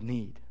point of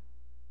need.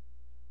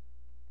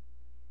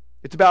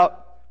 It's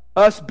about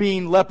us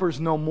being lepers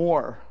no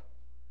more,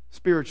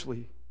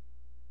 spiritually.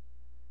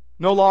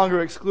 No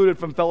longer excluded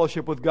from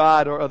fellowship with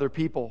God or other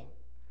people.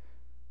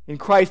 In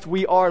Christ,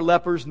 we are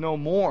lepers no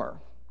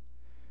more.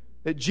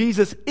 That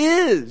Jesus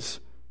is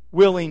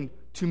willing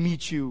to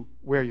meet you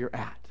where you're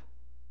at.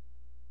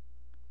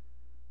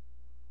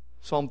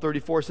 Psalm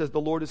 34 says, "The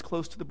Lord is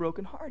close to the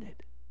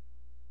brokenhearted."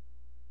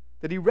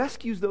 That he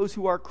rescues those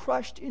who are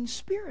crushed in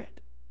spirit.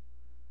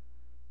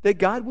 That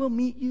God will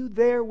meet you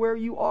there where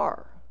you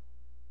are.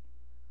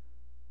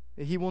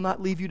 That he will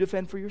not leave you to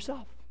fend for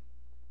yourself.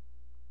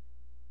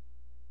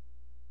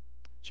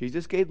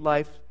 Jesus gave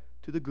life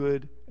to the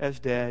good as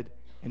dead,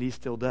 and he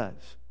still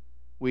does.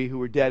 We who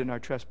were dead in our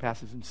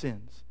trespasses and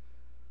sins.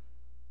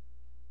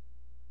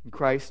 In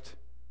Christ,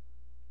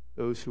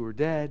 those who are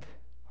dead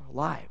are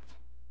alive,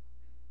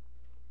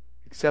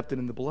 accepted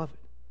in the beloved.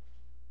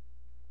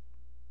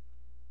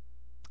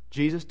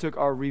 Jesus took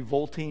our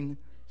revolting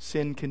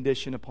sin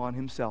condition upon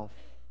himself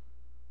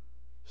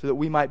so that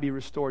we might be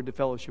restored to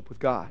fellowship with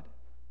God.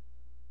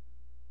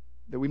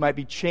 That we might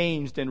be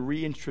changed and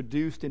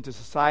reintroduced into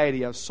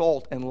society as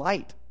salt and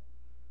light,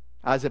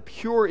 as a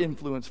pure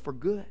influence for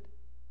good.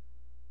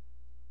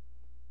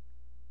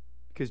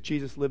 Because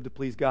Jesus lived to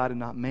please God and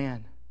not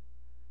man.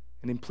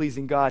 And in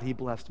pleasing God, he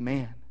blessed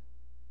man.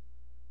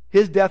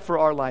 His death for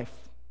our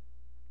life.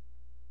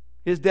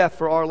 His death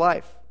for our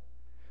life.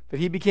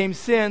 That he became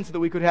sin so that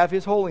we could have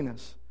his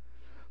holiness.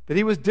 That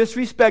he was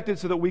disrespected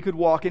so that we could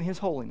walk in his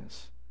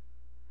holiness.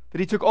 That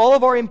he took all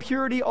of our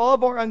impurity, all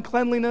of our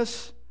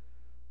uncleanliness,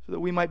 so that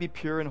we might be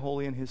pure and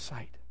holy in his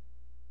sight.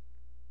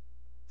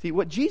 See,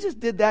 what Jesus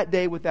did that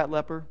day with that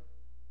leper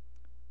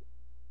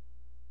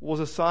was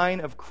a sign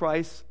of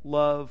Christ's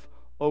love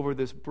over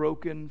this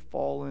broken,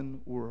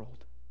 fallen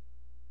world.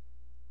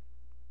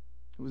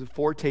 It was a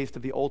foretaste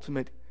of the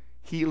ultimate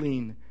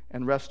healing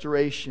and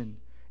restoration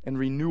and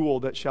renewal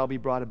that shall be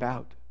brought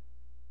about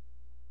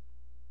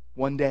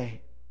one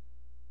day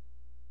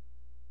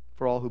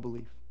for all who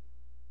believe.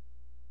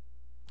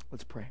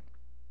 Let's pray.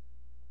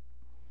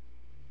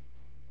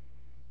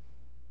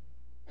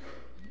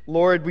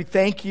 Lord, we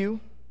thank you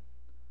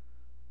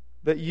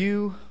that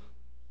you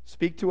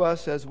speak to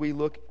us as we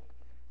look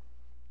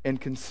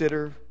and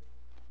consider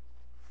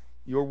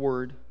your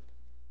word.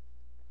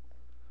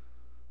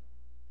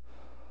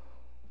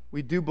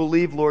 We do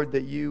believe, Lord,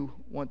 that you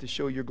want to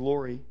show your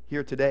glory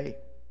here today.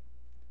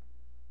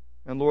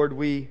 And Lord,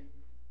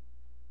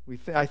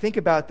 I think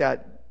about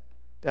that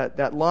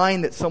that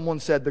line that someone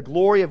said, the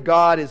glory of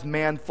God is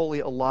man fully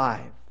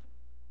alive.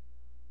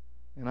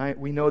 And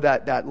we know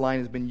that line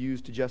has been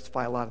used to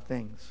justify a lot of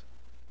things.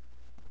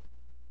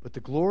 But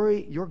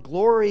your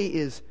glory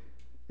is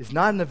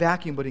not in the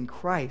vacuum, but in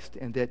Christ,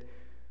 and that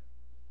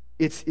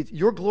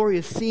your glory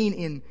is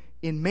seen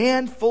in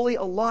man fully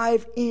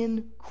alive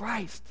in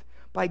Christ,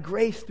 by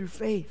grace through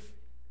faith.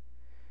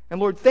 And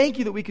Lord, thank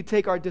you that we could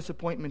take our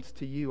disappointments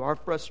to you, our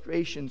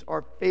frustrations,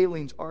 our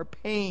failings, our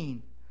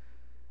pain.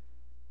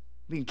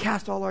 We can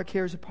cast all our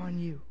cares upon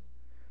you,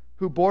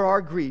 who bore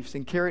our griefs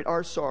and carried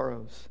our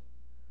sorrows,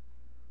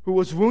 who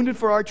was wounded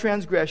for our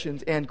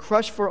transgressions and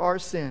crushed for our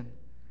sin.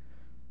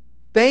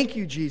 Thank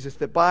you, Jesus,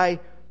 that by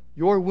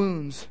your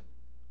wounds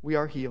we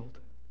are healed.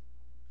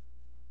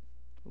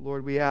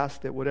 Lord, we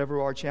ask that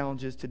whatever our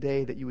challenges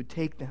today, that you would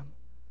take them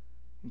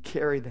and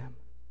carry them.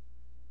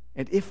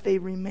 And if they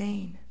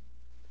remain,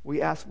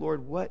 we ask,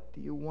 Lord, what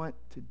do you want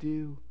to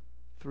do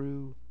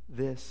through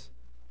this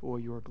for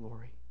your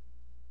glory?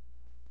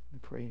 We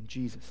pray in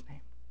Jesus'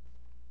 name.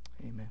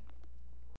 Amen.